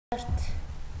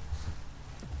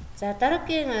За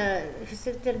дараагийн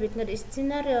хэсэгдэр бид нэр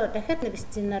сценарио дахиад нэг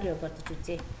сценарио бодож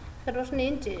үзье. Тэгэхээр уушны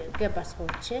энд гээ бас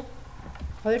хуулчээ.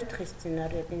 Хоёр дахь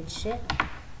сценариудын жишээ.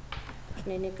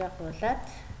 Уушны энийг хуулаад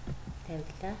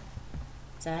тавилаа.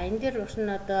 За энэ дээр уушны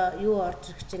одоо юу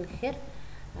орж ирэх чинь гэхээр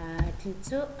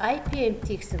тэнцүү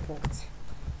IPMT гэсэн функц.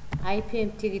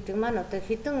 IPMT гэдэг маань одоо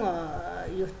хэдэн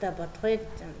юутай бодох вэ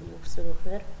гэж юу гэсэн үг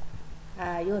вэ?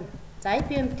 Юу. За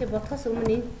IPMT бодохоос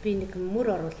өмнө энд би нэг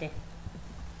мөр оруулъя.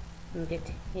 Ингээд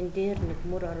энэ дээр нэг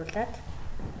мөр оруулаад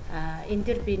энэ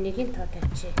дээр би нэгin тоо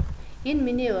тавьчих. Энэ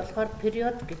миний болохоор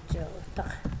период гэж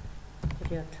утга.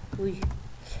 Период үе.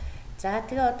 За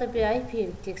тэгээ одоо би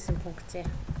IPMT гэсэн функц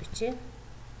бичье.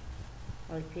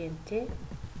 IPMT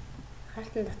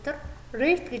хаалтан дотор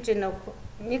rate гэж нэг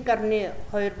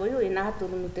 1.2 буюу энэ А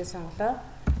дүрмүүдээ сонголоо.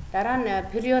 Дараа нь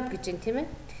период гэж юм тийм ээ.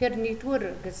 Тэгэхээр нэгдүгээр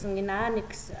гэсэн энэ А1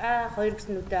 А2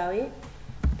 гэсэн үдэ авъя.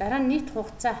 Дараа нь нийт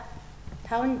хугацаа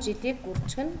 5 жилийг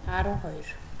үржих нь 12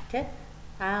 тий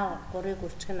А3-ыг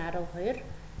үржих нь 12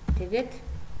 тэгээд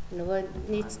нөгөө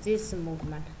нийт зээлсэн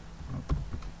мөнгө маань.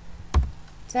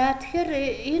 За тэгэхээр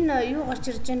энэ юу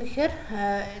гарч ирж байгаа гэхээр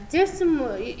зээлсэн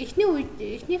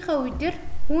эхнийхээ үе дээр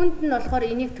хүнд нь болохоор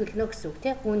энийг төлнө гэсэн үг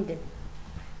тий хүнд.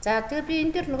 За тэгээ би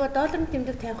энэ дээр нөгөө долларын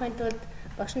тэмдэг тавихын тулд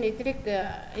багш нь эдрийг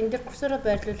энэ дээр курсороо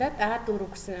байрлуулад А4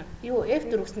 гэсэн юу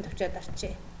F4 гэсэн тавьчаад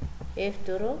арчээ.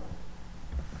 F4.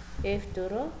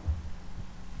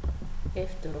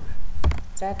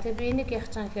 За тэгээ би энийг яах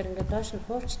чам гэхээр ингээд доош нь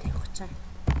хуульч тавих чам.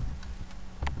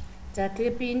 За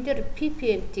тэгээ би энэ дээр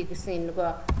PPMT гэсэн энэ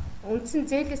нөгөө үндсэн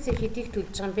зээлээсээ хэдийг төлж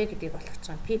байгаа юм бэ гэдгийг болгох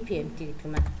чам. PPMT гэдэг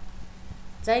юм аа.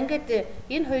 За ингээд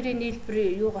энэ хоёрын нийлбэр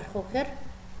юу гарах вэ гэхээр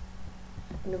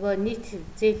нөгөө нийт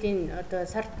зээлийн одоо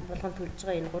сард болгон төлж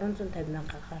байгаа энэ 350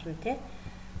 мянга гарна тий.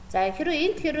 За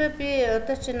хэрвээ би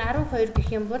одоо чинь 12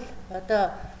 гэх юм бол одоо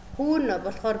хүүн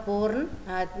болохоор буурна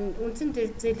үндсэн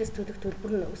зээлээс төлөх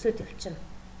төлбөр нь өсөд явчихна.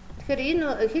 Тэгэхээр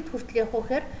энэ хэд хүртэл явах вэ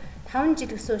гэхээр 5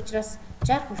 жил гэсэн учраас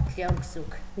 60 хүртэл явна гэсэн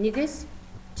үг. 1-ээс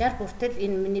 60 хүртэл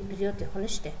энэ миний период явах нь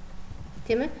шүү дээ.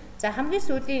 Тийм ээ? За хамгийн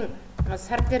сүүлийн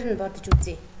сар дээр нь бодож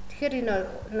үзье. Тэгэхээр энэ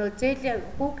нөө зээлийн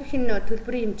хүүгийн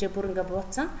төлбөрийн хэмжээ бүр ингээ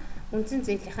бууцсан. Үндсэн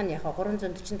зээлийнх нь яг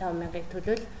 345 мянгаыг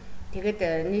төлөөл тэгээд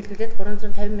нийлүүлээд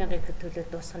 350 мянгаыг төлөөд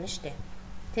дуусгана шүү дээ.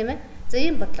 Тийм ээ? За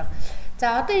ийм бодлого.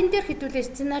 За одоо энэ дээр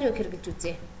хэдүүлээ сценариог хэрэгжилж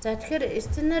үзье. За тэгэхээр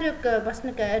сценариог бас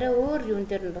нэг арай өөр юун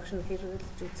дээр нь багш нь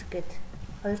хэрэгжилж үзэх гээд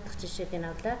хоёр дахь жишээг нь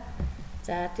авлаа.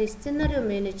 За тэгээ сценарио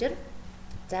менежер.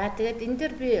 За тэгээд энэ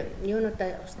дээр би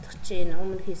юунуудаа устгах чинь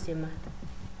өмнө хийсэн юм аа.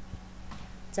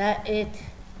 За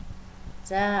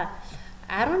за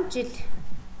 10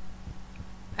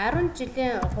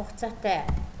 жилийн хугацаатай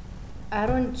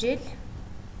 10 жил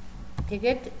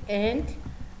тэгээд end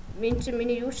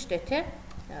миний юу штэ тий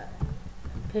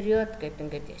период гэдэг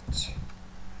ингээд яач.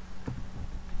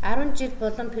 10 жил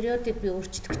болон периодыг би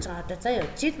өөрчлөх гэж байгаа. Одоо заяа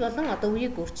жил болон одоо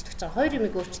үеийг өөрчлөх гэж байгаа. Хоёр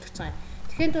юмыг өөрчлөх гэж байгаа.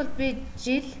 Тэгэхэд бол би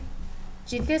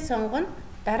жилээ сонгоно.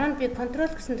 Дараа нь би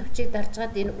контрол гэсэн төвчийг дарж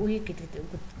гад энэ үеийг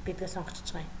гэдгээ сонгож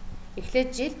байгаа юм. Эхлээд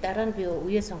жил, дараа нь би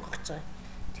үеэ сонгох гэж байгаа.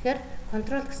 Тэгэхээр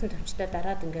контрол гэсэн төвчтэй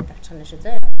дараад ингээд авчих нь шүү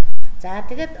заяа. За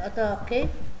тэгээд одоо окей.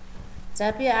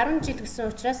 За би 10 жил гэсэн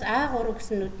учраас А3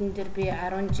 гэсэн нүдэн дээр би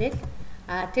 10 жил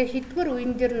тэгээ хэдгээр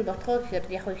үеийн дээр нь ботгоо гэхээр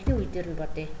яг ихний үе дээр нь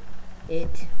бодъё.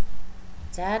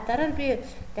 За дараа нь би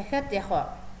дахиад яг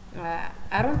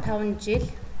 15 жил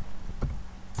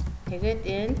тэгээд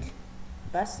энд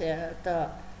бас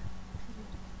одоо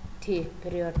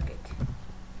период гэдэг.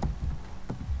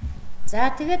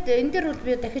 За тэгээд энэ дээр бол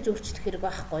би дахиж өөрчлөх хэрэг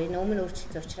байхгүй. Энэ өмнө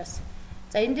өөрчлөлт учраас.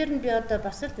 За энэ дээр нь би одоо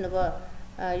бас л нөгөө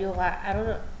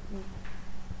юугаа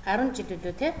 10 жил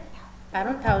үлээ те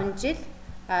 15 жил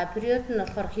период нь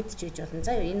болохоор хэд ч гэж болно.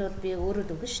 За энэ бол би өөрөө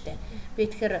дүгэн штэ. Би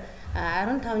тэгэхээр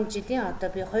 15 жилийн одоо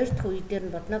би 2 дахь үе дээр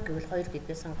нь бодно гэвэл 2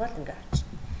 гэдгээ сонгоод ингээ авчих.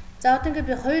 За одоо ингээ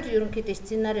би 2 ерөнхийдөө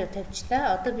сценарио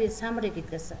тавьчлаа. Одоо би summary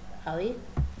гэдгээс авъя.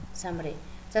 Summary.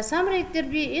 За summary дээр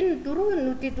би энэ дөрвөн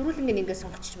нүдийг дөрвөлнгийн ингээ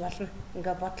сонгочих болно.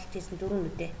 Ингээ бодолт хийсэн дөрвөн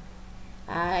нүдээ.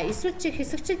 Эсвэл чи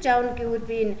хэсэгчилж аавна гэвэл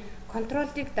би энэ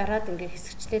контролыг дараад ингээ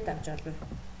хэсэгчлээд авч болно.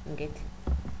 Ингээд.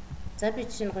 За би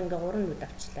чинь ингээ 3 нүд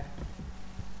авчлаа.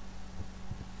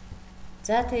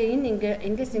 За тэгээ энэ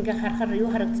ингээс ингээ харахаар юу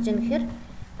харагдаж байна гэхээр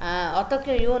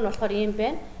одоогийн юу нь болохоор ийм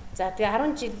байна. За тэгээ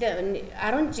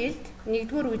 10 жилд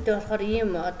нэгдүгээр үедээ болохоор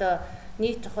ийм одоо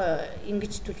нийт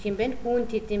ингэж төлөх юм байна. Хүүн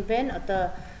тэд юм байна.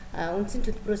 Одоо үндсэн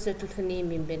төлбөрөөсөө төлөх нь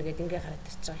ийм юм байна гэдэг ингээ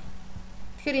харагдаж байгаа.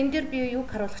 Тэгэхээр энэ дээр би юг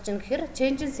харуулах чинь гэхээр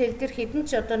change cell дээр хэдэн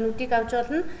ч одоо нүдийг авч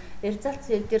болно. Result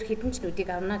cell дээр хэдэн ч нүдийг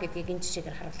авна гэдгийг энэ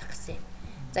жишээгээр харуулах гэсэн юм.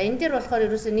 За энэ дээр болохоор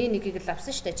ерөөсөө нэг нэгийг л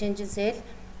авсан шүү дээ. Change cell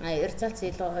Эрзалц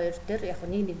илүү 2 дээр яг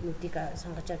нэг нүдийг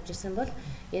сонгож авч ирсэн бол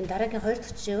энэ дараагийн 2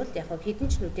 дахь жишээлд яг хэдэн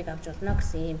ч нүдийг авч болно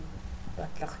гэсэн юм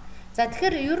бодлого. За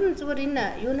тэгэхээр ер нь зүгээр энэ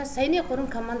юунаас саяны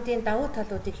 3 командын давуу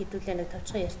талуудыг хэдүүлээ нэг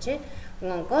товчхон ярьчээ.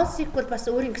 Go SQL бас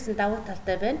өөрийн гэсэн давуу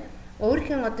талтай байна.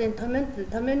 Өөрийнх нь одоо энэ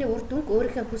томьёоны үр дүнг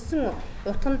өөрийнхөө хүссэн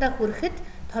утгандаа хүрэхэд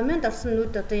томьёонд орсон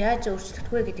нүд одоо яаж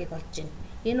өөрчлөгдөх вэ гэдгийг олж байна.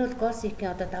 Энэ бол Go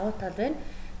SQL-ийн одоо давуу тал байна.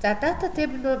 За data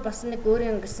table бол бас нэг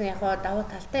өөрийн гэсэн яг давуу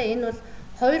талтай. Энэ бол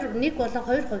нэг болон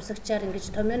 2 хувьсагчаар ингэж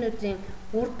томьёонуудын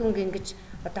үр дүнг ингэж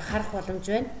одоо харах боломж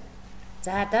байна.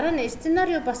 За дараа нь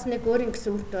сценарио бас нэг өөрийн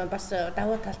гэсэн үр дүн бас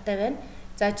давуу талтай байна.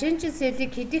 За change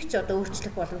cell-ийг хэдийг ч одоо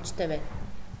өөрчлөх боломжтой байна.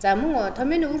 За мөн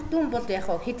томьёоны үр дүн бол яг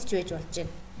хэдж байж болж байна.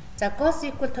 За Go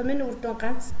SQL томьёоны үр дүн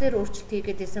ганц дээр өөрчлөлт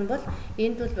хийгээд исэн бол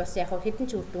энд бол бас яг хэдэн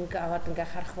ч үр дүнг аваад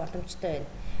ингээ харах боломжтой байна.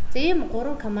 За ийм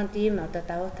 3 команд ийм одоо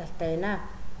давуу талтай байна.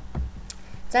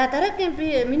 За дараагийн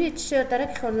миний жишээ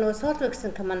дараагийнх нь нөгөө solve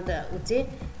гэсэн команд үзье.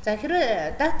 За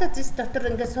хэрвээ data this дотор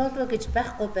ингээ solve гэж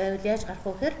байхгүй байвал яаж гарах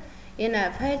вэ гэхээр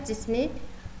энэ file this-ний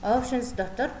options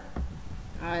дотор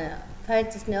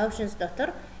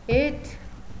add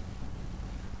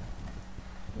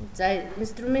за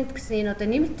instrument гэсэн энэ одоо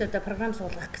нэмэлт одоо програм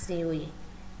суулгах гэсэн юу юм.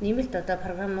 Нэмэлт одоо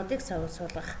програмуудыг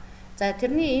суулгах. За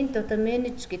тэрний энд одоо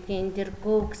manage гэдгийн энэ дээр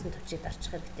go гэсэн төвчийг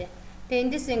дарчих хэрэгтэй. Тэгээ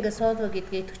эндээс ингээ solve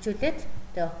гэдгийг төвчүүлээд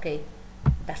тэгээ окей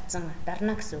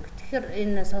дарна гэсэн үг. Тэгэхээр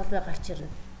энэ solve гарч ирнэ.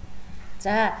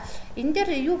 За энэ дээр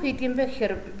юу хийдэг юм бэ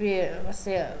гэхээр би бас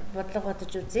бодлого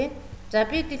бодож үзье. За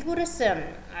би дэлгүүрээс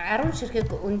 10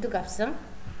 ширхэг өндөг авсан.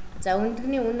 За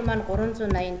өндөгний үнэ маань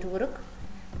 380 төгрөг.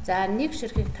 За нэг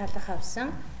ширхэг талах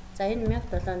авсан. За энэ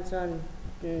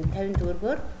 1750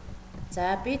 төгрөгөөр.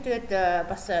 За би тэгээд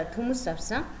бас төмөс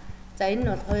авсан. За энэ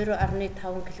нь бол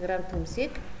 2.5 кг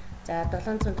төмсийг за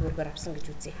 700 төгрөгөөр авсан гэж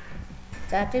үзье.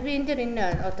 За тэгээд би энэ дээр энэ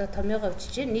одоо томьёогоо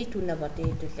өчиж нийт үнэ бодё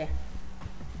хэдүүлээ.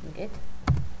 Ингээд.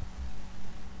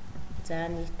 За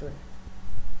нийт үнэ.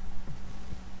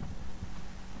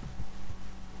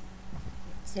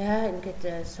 За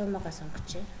ингээд суммагаа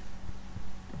сонгоч.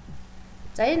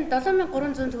 За энэ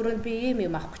 7300 төгрөнд би ийм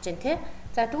юм авах гэж байна те.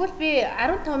 За тэгвэл би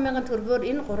 15000 төгрөгөөр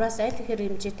энэ 3-аас аль ихэр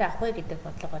хэмжээтэй авах вэ гэдэг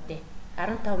бодлого бодъё.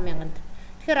 15000-д.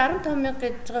 Тэгэхээр 15000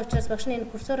 гэж байгаа учраас багш нь энэ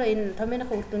курсороо энэ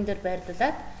томьёоныхаа үр дүн дээр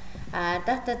байрлуулад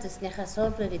data this-ийнхаа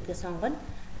solve гэдгээ сонгоно.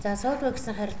 За solve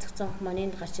гэсэн харилцах цонх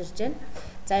маань энд гарч ирж байна.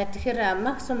 За тэгэхээр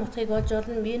максимум утгыг олж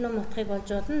болно, минимум утгыг олж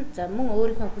болно. За мөн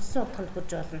өөрийнхөө хүссэн утганд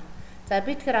хүрж болно. За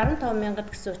би тэгэхээр 15000-д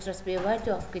гэсэн учраас би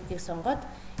value of гэдгийг сонгоод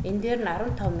энэ дээр нь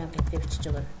 15000 гэдгийг бичиж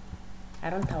өгнө.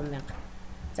 15000.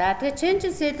 За тэгээ change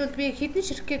cell бол би хэдэн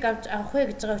ширхгийг авах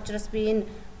вэ гэж байгаа учраас би энэ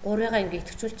 3-ыг ингээд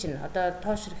идэвхжүүл чинь. Одоо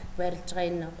тоо ширхэг байрлаж байгаа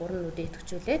энэ 3 нүдээ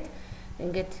идэвхжүүлээд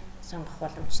ингээд сонгох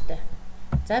боломжтой.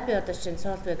 За би одоо чинь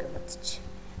solve-ыг бодчих.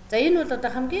 За энэ бол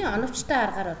одоо хамгийн оновчтой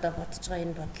аргаар одоо бодож байгаа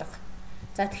энэ бодлого.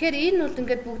 За тэгэхээр энэ бол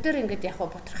ингээд бүгдээр ингээд яг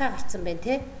бутархаа гарцсан байна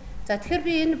те. За тэгэхээр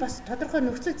би энэ бас тодорхой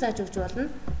нөхцөл зааж өгч болно.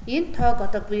 Энэ тоог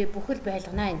одоо би бүхэл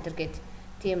байлганаа энэ төр гэд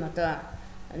тийм одоо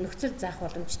нөхцөл заах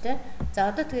боломжтой.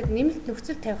 За одоо тэгээд нэмэлт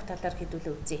нөхцөл тавих талаар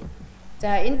хэдүүлээ үзье.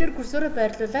 За энэ дээр курсороо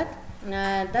байрлуулад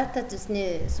data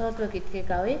this-ний solve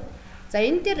гэдгийг авъя. За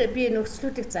энэ дээр би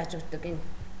нөхцлүүдийг зааж өгдөг. Энэ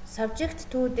subject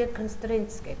to the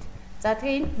constraints гэдэг. За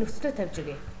тэгээ энд нөхцлөө тавьж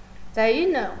өгье. За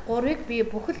энэ 3-ыг би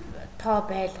бүхэл тоо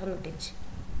байлгана гэж.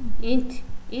 Энд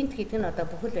гэдэг нь одоо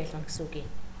бүхэл байлгана гэсэн үг юм.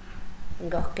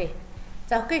 Ингээ окей.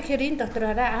 За окей гэхээр энэ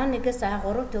дотор хараа A1-ээс A3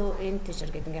 төв энэ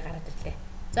тийшэр гэдэг ингээ гараад ирлээ.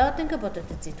 За одоо ингээ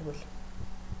бодоод үзье тэгвэл.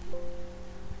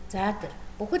 За тэр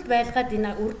бүхэл байлгаад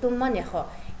энэ үр дүн маань яг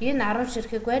энэ 10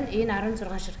 ширхэг байна, энэ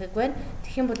 16 ширхэг байна.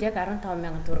 Тэгэх юм бол яг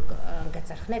 15000 төгрөг ингээ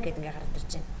зарах нэ гэдэг ингээ гараад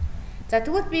ирж байна. За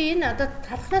тэгвэл би энэ одоо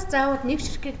талхнаас заавал нэг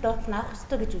ширхгийг доотлох нь авах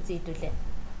ёстой гэж үзье хэдүүлээ.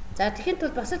 За тэгэхэд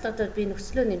бол бас л одоо би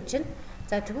нөхцлөө нэмчин.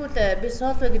 За тэгвэл би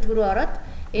solve гэдэг рүү ороод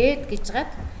add гэж гад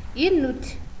энэ нүд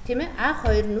тийм ээ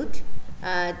A2 нүд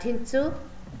тэнцүү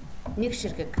нэг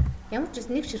ширхэг. Ямар ч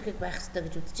нэг ширхэг байх ёстой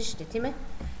гэж үзэж штэ тийм ээ.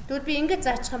 Тэгвэл би ингээд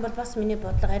заачих юм бол бас миний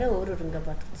бодлого арай өөрөөр ингээд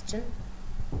бодогдчихно.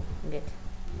 Ингээд.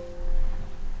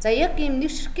 За яг ийм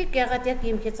нэг ширхгийг ягаад яг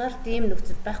ийм хязгаарт ийм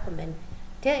нөхцөл байхгүй юм байна.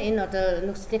 Тэ энэ одоо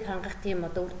нөхцөлийг хангах тийм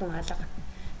одоо үр дүн алга.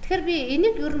 Тэгэхээр би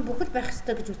энийг ер нь бүхэл байх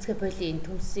ёстой гэж үзэхэ боли энэ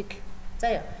төмсийг. За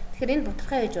яа. Тэгэхээр энэ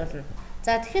бутархай хийж болно.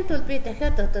 За тэгэхэд бол би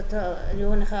дахиад одоо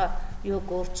юуныхаа юуг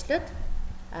өөрчлөөд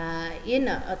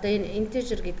энэ одоо энэ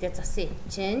integer гэдгээ засъя.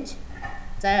 Change.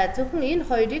 За зөвхөн энэ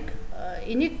хоёрыг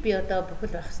энийг би одоо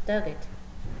бүхэл байх ёстой гэд.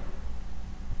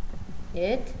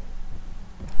 Эд.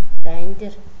 За энэ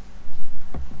дээр.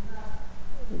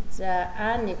 За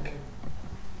A1.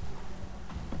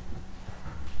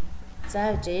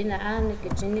 За энэ A1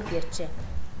 гэж энийг ярьчаа.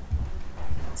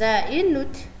 За энэ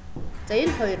нүд. За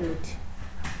энэ хоёр нүд.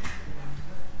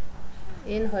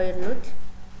 Энэ хоёр нүд.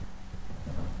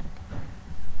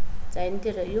 За энэ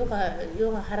дээр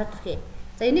юугаа хараад өгье.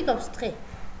 За энийг овсдохыг.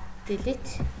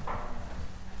 Delete.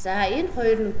 За энэ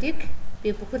хоёр нүдийг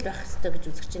би бүхэл байх хэрэгтэй гэж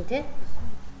үзэж чинь тий.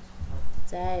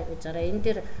 За гэж байгаа. Энэ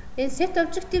дээр энэ set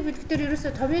objective бэлгээр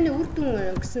ерөөсөө томьёоны үр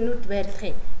дүн гэсэн нүд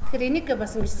байрлах юм. Тэгэхээр энийг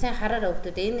бас ингэж сайн хараараа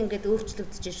өгдөө. Энэ ингээд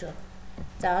өөрчлөгдөж шүү.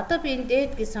 За одоо би энэ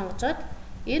дээд гэж сонгожоод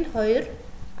энэ хоёр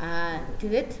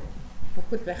тэгээд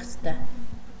бүхэл байх хэрэгтэй.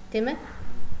 Тийм ээ?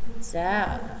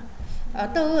 За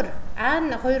одоо өөр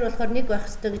А2 болохоор 1 байх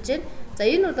хэрэгтэй гэж байна. За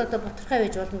энэ бол одоо боторхой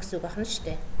байж болно гэсэн үг байна шүү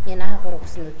дээ. Энэ А3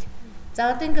 гэсэн нүд. За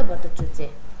одоо ингэ бодож үзье.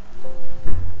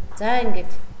 За ингэж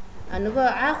нөгөө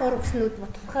А3 гэсэн нүд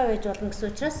боторхой байж болно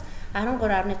гэсэн учраас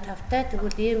 13.5-тай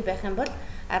тэгвэл ийм байх юм бол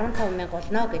 15,000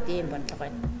 болно гэдэг ийм бодлого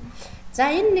байна.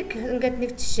 За энэ ингээд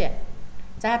нэг жишээ.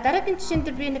 За дараагийн жишээн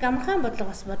дээр би нэг амархан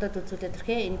бодлого бас бодоод үзүүлээд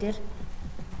ирхээ энэ дээр.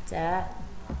 За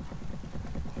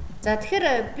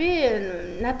тэгэхээр би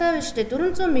надад шүү дээ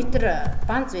 400 м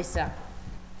банз байсан.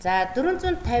 За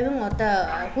 450 одоо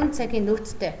хүн цагийн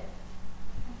нөөцтэй.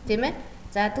 Тийм ээ?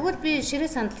 За тэгвэл би ширээ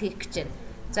сандал хийх гэж байна.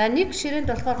 За нэг ширээнд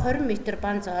болохоор 20 м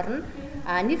банз орно.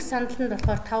 Нэг сандалд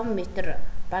болохоор 5 м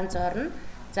банз орно.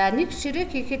 За нэг ширээ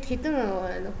хийхэд хэдэн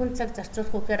хүн цаг зарцуулах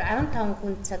вэхээр 15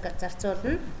 хүн цаг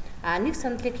зарцуулна. Нэг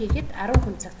сандлыг хийхэд 10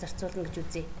 хүн цаг зарцуулна гэж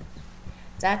үзье.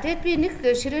 За тэгэд би нэг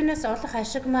ширээнээс олох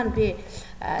ашиг маань би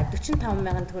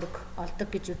 45,000 төгрөг олдог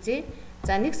гэж үзье.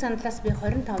 За нэг сандлаас би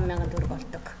 25,000 төгрөг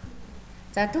олдог.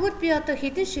 За тэгвэл би одоо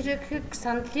хэдэн ширээг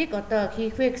сандлыг одоо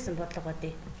хийх вэ гэсэн бодлого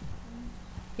бодъё.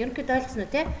 Ерөнхийдөө ойлгосноо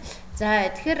тий. За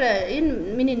тэгэхээр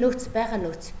энэ миний нөөц байгаа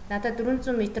нөөц. Надад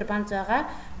 400 м банз байгаа.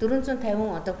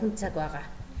 450 одоо хүн цаг байгаа.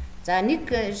 За нэг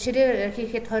ширээ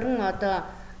хийхэд 20 одоо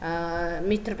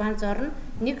метр банз орно.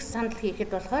 Нэг сандал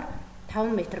хийхэд болохоор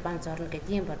 5 м банз орно гэдэг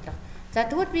ийм бодлого. За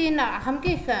тэгвэл би энэ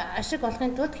хамгийн их ашиг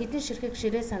олохын тулд хэдэн ширхэг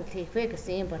ширээ сандал хийх вэ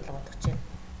гэсэн ийм бодлого бодож байна.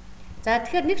 За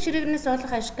тэгэхээр нэг ширээгнээс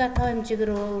олох ашиггаа тоо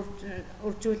хэмжээгээр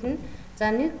үржүүлнэ.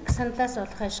 За нэг сандлаас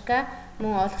олох ашиггаа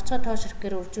мөн олгочгоо тоо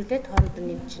ширхгээр үржүүлээд хоорондоо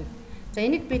нэмчихнэ. За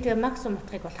энийг би тэгээ максимум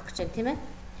утгыг олох гэж байна тийм ээ.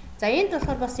 За энд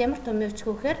болохоор бас ямар томьёо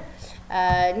өчгөө гэхээр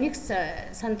нэг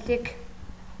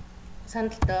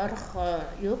сандалд орох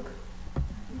юг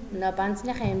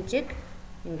банзныхаа хэмжээг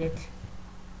ингээд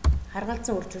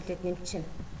харгалзан үржүүлээд нэмчихнэ.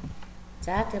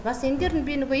 За тэгээ бас энэ дээр нь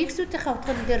би нөгөө x-үүдийнхээ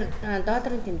утгын дээр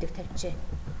долларын тэмдэг тавьчихъя.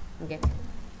 Ингээд.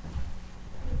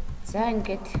 За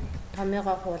ингээд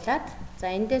томьёогоо хуулаад за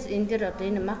энэ дээр одоо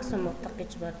энэ максимум утга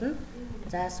гэж бодно.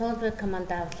 За solve command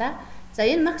авлаа. За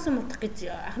энэ максимум утга гэж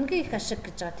хамгийн их ашиг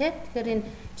гэж байгаа тийм. Тэгэхээр энэ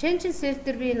change cell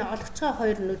дээр би энэ олгочгоо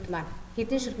хоёр нүд маань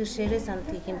хэдэн ширхэг ширээ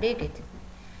сандал хийх юм бэ гэд.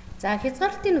 За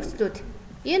хязгаарлалтын нөхцлүүд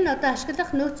энэ одоо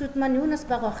ашиглах нөөцүүд маань юунаас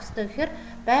бага байх хэвээр гэхээр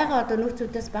байгаа одоо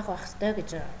нөөцүүдээс бага байх хэвээр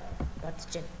гэж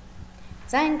бодож байна.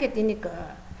 За ингээд энийг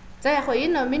за яг хоо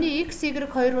энэ миний x y 2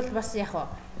 бол бас яг хоо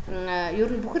ер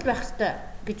нь бүхэл байх хэвээр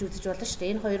гэж үзэж болно шүү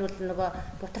дээ. Энэ хоёр бол нөгөө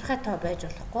бутархай тоо байж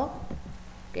болохгүй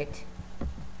гэд.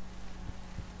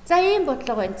 За ийм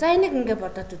бодлого байна. За энийг ингээд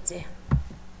бодоод үзье.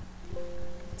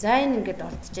 За энэ ингээд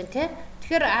олдож байна тий.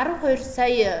 Тэгэхээр 12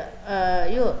 сая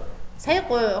сая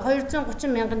 230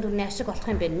 мянган төгрөгийн ашиг болох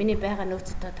юм байна. Миний байгаа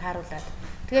нөөцөд тааруулаад.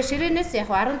 Тэгэхээр ширээнээс яг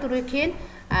 14-ийг хийн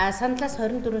сандлаас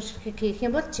 24 ширхэг хийх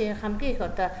юм бол чи хамгийн их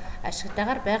одоо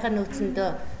ашигтайгаар байгаа нөөцөндөө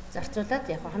зарцуулаад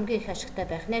яг хамгийн их ашигтай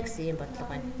байх нэ гэсэн юм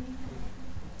бодлого байна.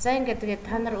 За ингээд тэгээд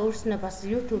та нар өөрснөө бас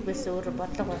YouTube-ээс өөр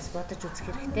бодлого бас бодож үзэх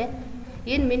хэрэгтэй.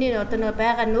 Энэ миний одоо нэг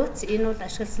байгаа нөөц, энэ бол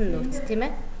ашигласан нөөц тийм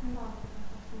ээ.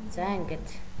 За ингээд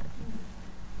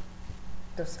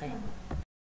дуусгая.